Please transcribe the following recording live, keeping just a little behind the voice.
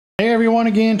Hey everyone,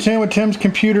 again, Tim with Tim's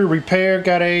Computer Repair.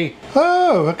 Got a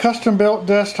custom built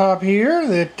desktop here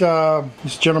that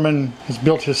this gentleman has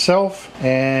built himself,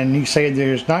 and he said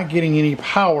there's not getting any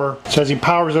power. Says he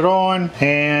powers it on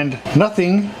and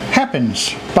nothing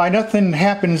happens. By nothing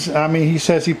happens, I mean he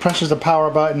says he presses the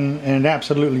power button and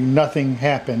absolutely nothing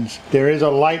happens. There is a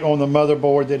light on the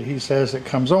motherboard that he says that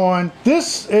comes on.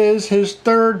 This is his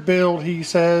third build, he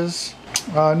says.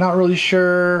 Not really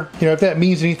sure, if that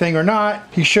means anything or not.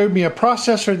 He showed me a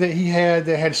processor that he had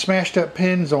that had smashed up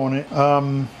pins on it.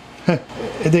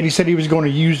 That he said he was going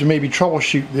to use to maybe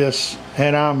troubleshoot this,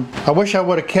 and I wish I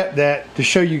would have kept that to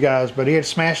show you guys, but he had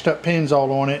smashed up pins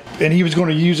all on it, and he was going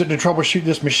to use it to troubleshoot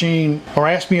this machine, or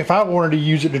asked me if I wanted to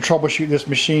use it to troubleshoot this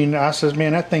machine. I says,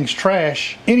 man, that thing's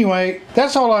trash. Anyway,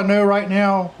 that's all I know right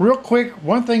now. Real quick,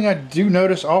 one thing I do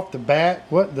notice off the bat,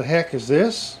 what the heck is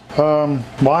this? How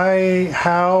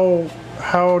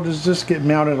does this get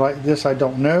mounted like this? I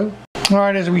don't know.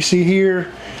 Alright, as we see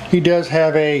here, he does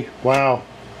have a, wow,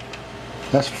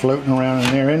 that's floating around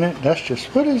in there, isn't it? That's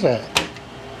just, what is that?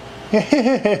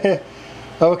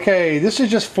 Okay, this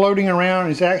is just floating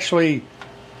around. It's actually,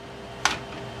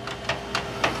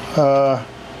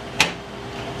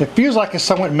 it feels like it's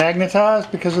somewhat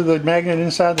magnetized because of the magnet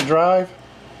inside the drive.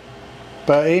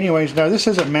 But anyways, no, this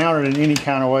isn't mounted in any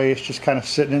kind of way. It's just kind of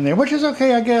sitting in there, which is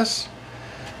okay, I guess.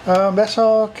 That's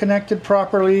all connected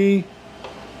properly.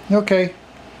 Okay.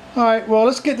 Alright, well,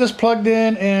 let's get this plugged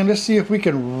in and let's see if we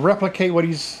can replicate what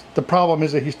the problem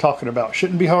is that he's talking about.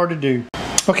 Shouldn't be hard to do.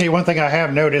 Okay, one thing I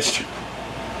have noticed,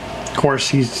 of course,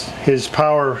 his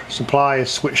power supply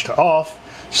is switched to off.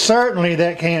 Certainly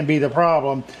that can be the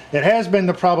problem. It has been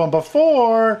the problem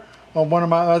before on one of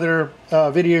my other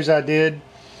videos I did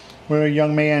where a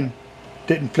young man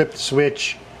didn't flip the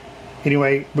switch.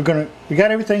 Anyway, we got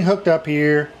everything hooked up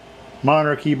here.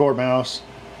 Monitor, keyboard, mouse.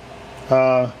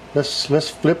 Let's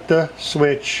flip the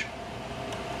switch.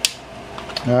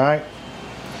 Alright.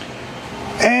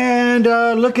 And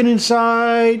looking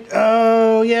inside,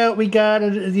 oh yeah, we got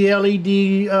the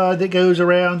LED that goes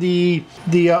around the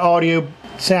audio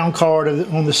sound card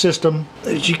on the system.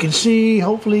 As you can see,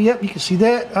 hopefully, yep, you can see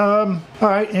that.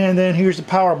 Alright, and then here's the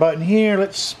power button here.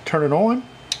 Let's turn it on.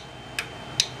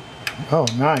 Oh,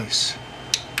 nice.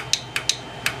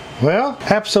 Well,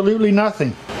 absolutely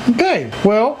nothing. Okay,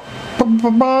 well,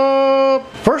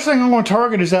 first thing I'm going to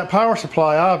target is that power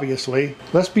supply, obviously.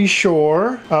 Let's be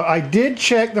sure. I did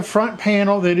check the front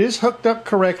panel that is hooked up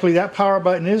correctly. That power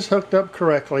button is hooked up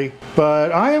correctly.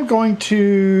 But I am going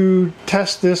to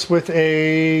test this with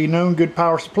a known good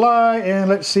power supply, and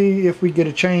let's see if we get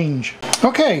a change.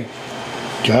 Okay,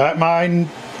 got my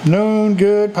known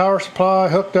good power supply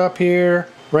hooked up here,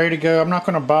 ready to go. I'm not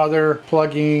going to bother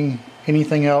plugging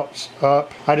anything else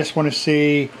up. I just want to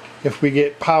see if we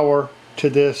get power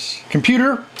to this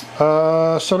computer.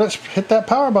 So let's hit that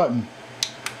power button.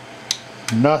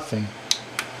 Nothing.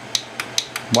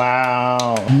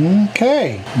 Wow.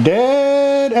 Okay.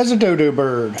 Dead as a dodo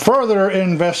bird. Further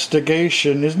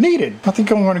investigation is needed. I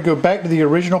think I'm going to go back to the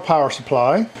original power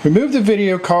supply, remove the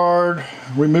video card,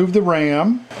 remove the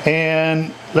RAM,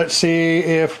 and let's see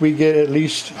if we get at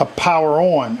least a power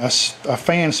on, a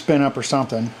fan spin up or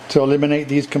something to eliminate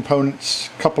these components,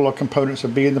 a couple of components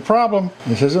of being the problem.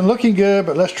 This isn't looking good,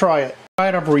 but let's try it.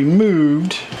 Alright, I've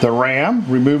removed the RAM,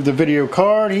 removed the video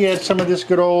card. He had some of this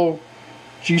good old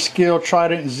G-Skill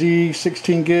Trident Z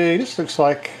 16 gig. This looks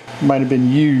like it might have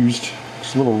been used.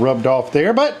 It's a little rubbed off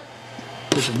there, but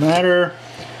doesn't matter.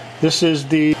 This is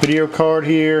the video card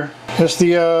here. It's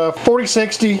the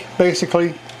 4060,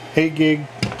 basically, 8 gig.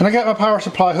 And I got my power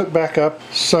supply hooked back up.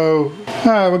 So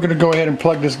we're going to go ahead and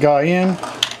plug this guy in.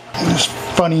 This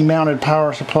funny mounted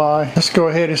power supply. Let's go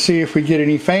ahead and see if we get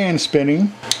any fan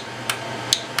spinning.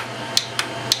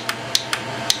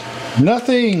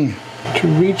 Nothing. To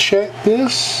recheck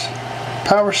this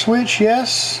power switch,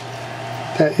 yes,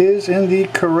 that is in the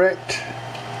correct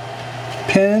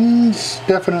pins,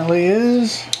 definitely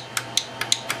is.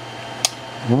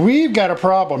 We've got a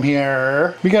problem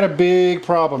here. We got a big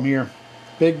problem here.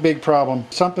 Big problem.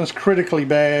 Something's critically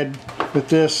bad with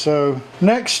this. So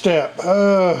next step,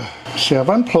 see, I've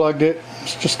unplugged it.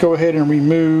 Let's just go ahead and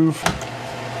remove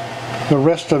the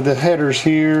rest of the headers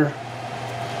here.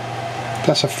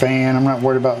 That's a fan, I'm not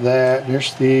worried about that.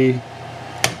 There's the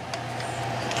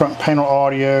front panel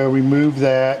audio, remove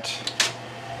that.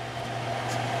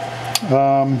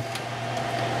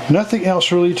 Nothing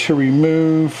else really to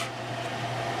remove.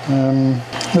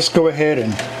 Let's go ahead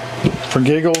and, for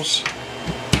giggles,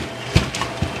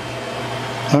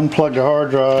 unplug the hard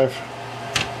drive.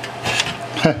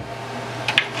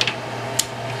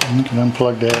 You can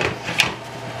unplug that.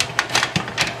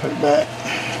 Put it back.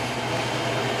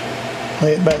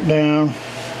 Lay it back down.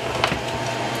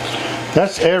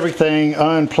 That's everything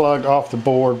unplugged off the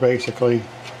board, basically.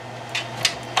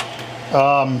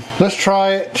 Let's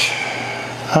try it.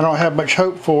 I don't have much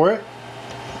hope for it.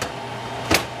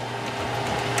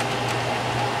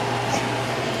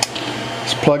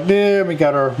 It's plugged in. We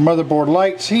got our motherboard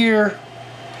lights here,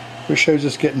 which shows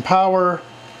us getting power.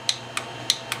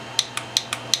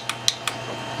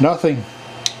 Nothing.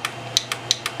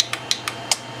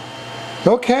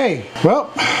 Okay,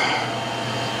 well,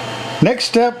 next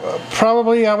step,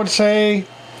 probably I would say,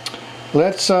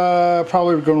 let's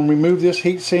probably we're going to remove this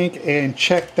heatsink and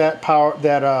check that power,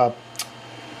 that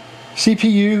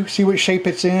CPU, see what shape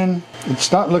it's in.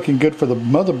 It's not looking good for the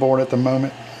motherboard at the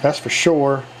moment, that's for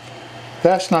sure.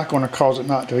 That's not going to cause it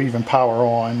not to even power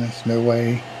on. There's no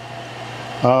way.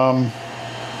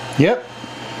 Yep,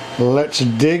 let's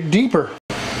dig deeper.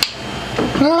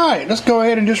 Alright, let's go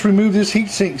ahead and just remove this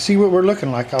heatsink, see what we're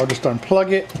looking like. I'll just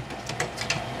unplug it.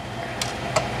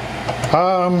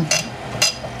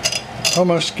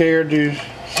 Almost scared to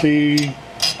see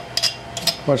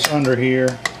what's under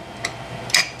here.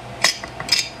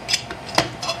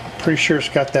 Pretty sure it's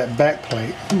got that back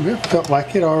plate. Ooh, it felt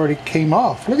like it already came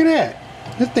off. Look at that.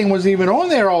 This thing wasn't even on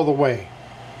there all the way.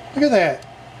 Look at that.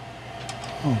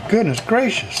 Oh, goodness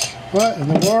gracious. What in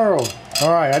the world?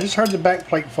 Alright, I just heard the back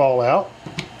plate fall out.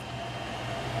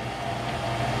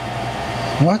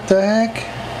 What the heck?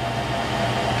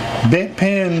 Bent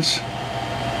pins.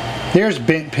 There's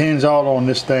bent pins all on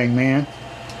this thing, man.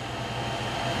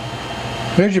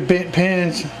 There's your bent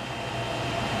pins.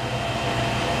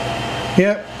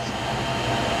 Yep.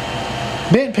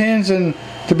 Bent pins, and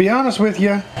to be honest with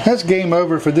you, that's game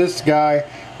over for this guy.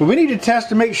 But we need to test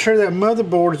to make sure that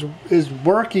motherboard is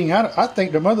working. I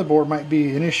think the motherboard might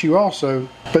be an issue also.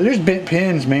 But there's bent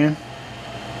pins, man.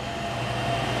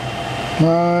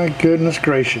 My goodness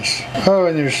gracious. Oh,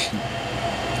 and there's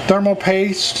thermal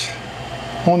paste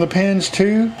on the pins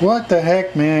too. What the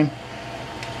heck, man?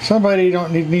 Somebody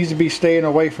needs to be staying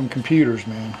away from computers,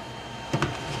 man.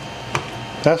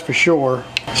 That's for sure.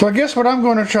 So I guess what I'm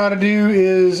going to try to do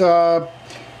is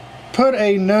put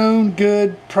a known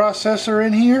good processor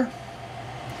in here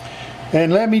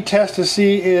and let me test to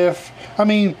see if, I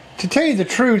mean, to tell you the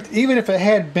truth, even if it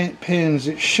had bent pins,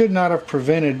 it should not have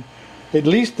prevented at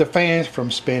least the fans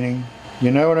from spinning.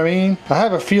 You know what I mean? I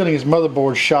have a feeling his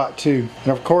motherboard's shot too.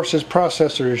 And of course his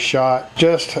processor is shot.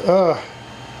 Just,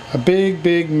 a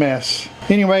big mess.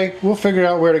 Anyway, we'll figure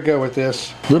out where to go with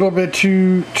this. A little bit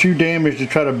too damaged to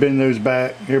try to bend those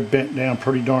back. They're bent down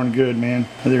pretty darn good, man.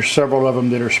 And there's several of them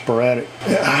that are sporadic.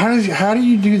 How do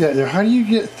you do that there? How do you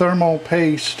get thermal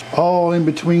paste all in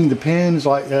between the pins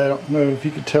like that? I don't know if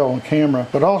you could tell on camera.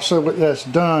 But also what that's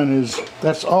done is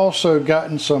that's also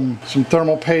gotten some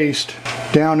thermal paste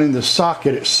down in the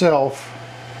socket itself.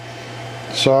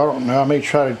 So I don't know. I may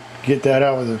try to get that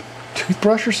out with a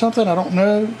toothbrush or something. I don't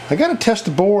know. I gotta test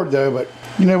the board though, but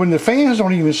you know, when the fans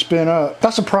don't even spin up,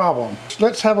 that's a problem.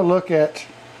 Let's have a look at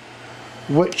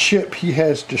what chip he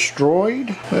has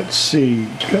destroyed. Let's see.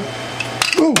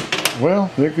 Ooh,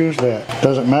 well, there goes that.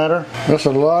 Doesn't matter. That's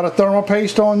a lot of thermal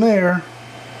paste on there.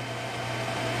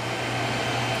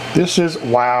 This is,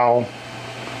 wow.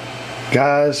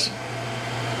 Guys,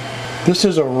 this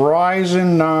is a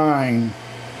Ryzen 9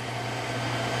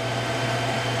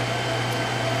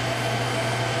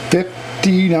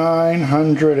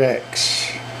 5900X.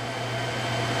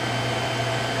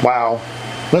 Wow.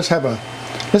 Let's have a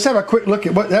quick look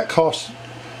at what that costs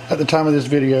at the time of this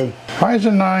video.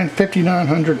 Ryzen 9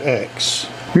 5900X.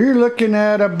 You're looking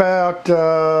at about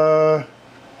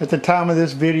at the time of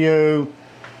this video,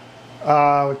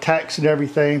 with tax and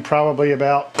everything, probably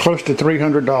about close to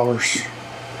 $300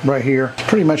 right here. It's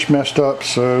pretty much messed up,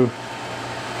 so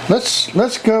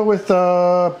let's go with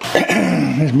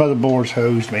his motherboard's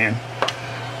hosed, man.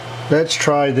 Let's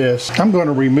try this. I'm going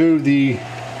to remove the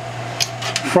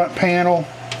front panel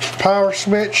power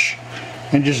switch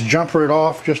and just jumper it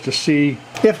off just to see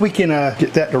if we can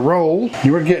get that to roll.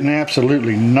 We're getting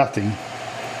absolutely nothing.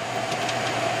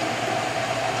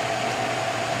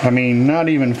 I mean, not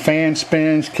even fan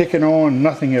spins kicking on,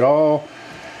 nothing at all.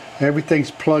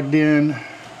 Everything's plugged in.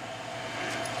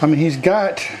 I mean, he's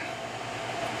got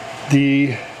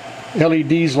the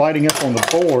LEDs lighting up on the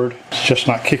board. It's just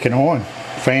not kicking on.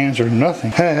 Fans or nothing.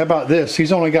 Hey, how about this?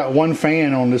 He's only got one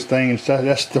fan on this thing, and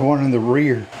that's the one in the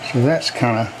rear. So that's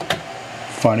kind of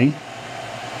funny,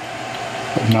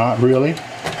 but not really.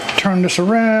 Turn this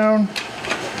around.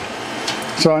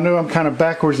 So I know I'm kind of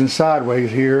backwards and sideways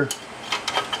here.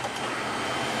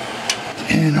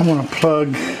 And I want to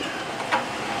plug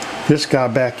this guy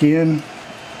back in.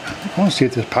 I want to see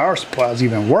if this power supply is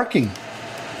even working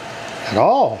at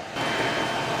all.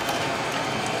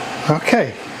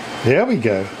 Okay, there we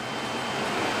go.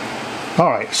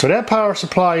 Alright, so that power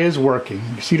supply is working.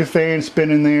 You see the fan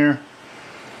spinning there?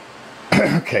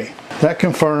 Okay, that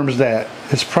confirms that.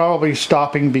 It's probably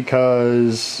stopping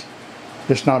because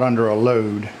it's not under a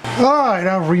load. Alright,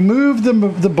 I've removed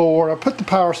the board. I put the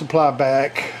power supply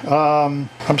back. I'm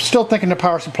still thinking the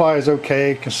power supply is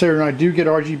okay, considering I do get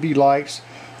RGB lights.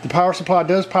 The power supply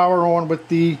does power on with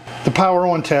the power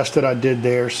on test that I did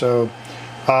there. So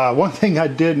one thing I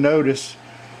did notice,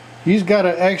 he's got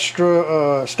an extra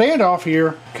standoff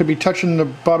here. Could be touching the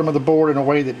bottom of the board in a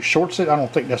way that it shorts it. I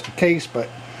don't think that's the case, but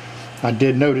I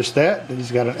did notice that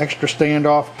he's got an extra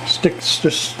standoff. Sticks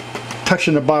just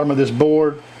touching the bottom of this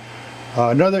board.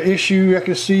 Another issue I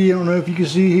can see, I don't know if you can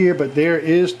see here, but there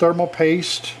is thermal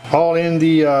paste all in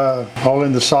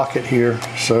the socket here.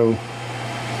 So,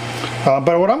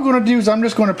 but what I'm going to do is I'm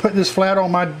just going to put this flat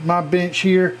on my bench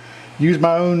here, use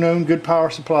my own known good power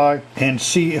supply, and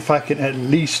see if I can at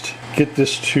least get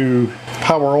this to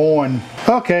power on.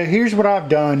 Okay, here's what I've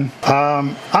done.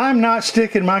 I'm not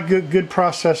sticking my good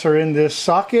processor in this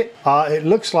socket. It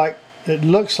looks like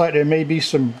there may be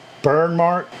some burn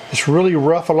mark. It's really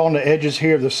rough along the edges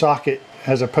here of the socket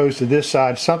as opposed to this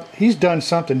side. He's done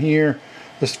something here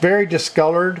that's very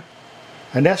discolored,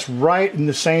 and that's right in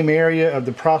the same area of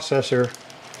the processor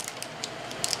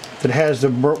that has the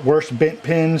worst bent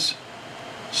pins.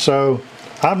 So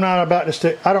I'm not about to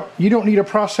stick. You don't need a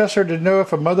processor to know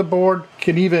if a motherboard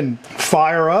can even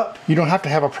fire up. You don't have to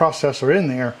have a processor in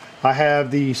there. I have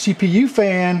the CPU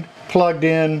fan plugged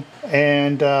in,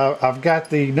 and I've got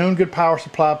the known good power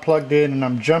supply plugged in, and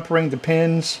I'm jumpering the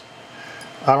pins.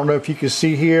 I don't know if you can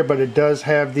see here, but it does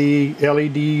have the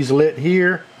LEDs lit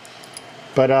here.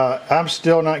 But I'm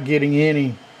still not getting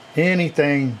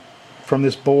anything from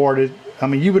this board. I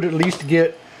mean, you would at least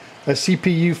get a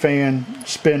CPU fan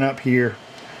spin up here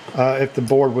if the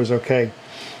board was okay.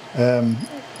 But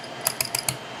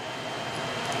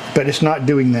it's not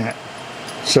doing that.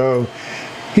 So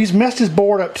he's messed his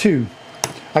board up too.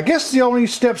 I guess the only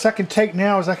steps I can take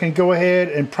now is I can go ahead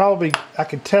and I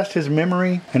can test his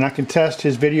memory, and I can test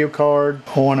his video card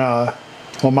on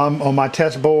my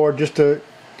test board, just to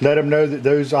let him know that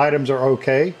those items are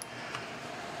okay.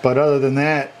 But other than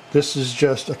that, this is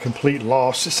just a complete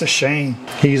loss. It's a shame.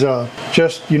 He's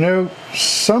just, you know,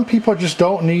 some people just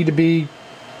don't need to be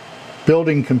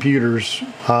building computers,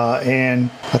 and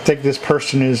I think this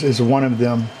person is one of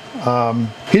them.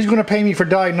 He's going to pay me for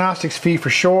diagnostics fee for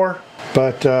sure,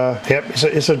 but yep,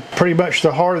 it's pretty much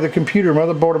the heart of the computer.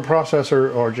 Motherboard and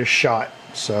processor are just shot.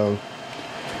 So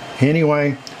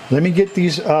anyway, let me get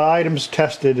these items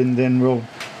tested, and then we'll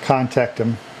contact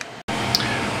him.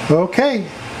 Okay,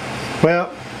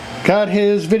 well, got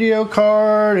his video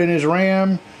card and his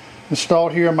RAM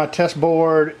installed here on my test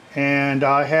board, and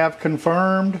I have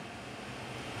confirmed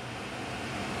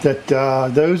that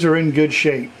those are in good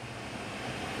shape.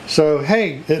 So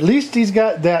hey, at least he's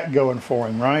got that going for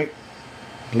him, right?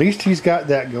 At least he's got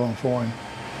that going for him.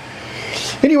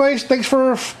 Anyways, thanks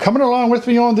for coming along with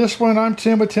me on this one. I'm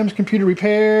Tim with Tim's Computer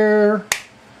Repair.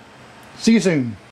 See you soon.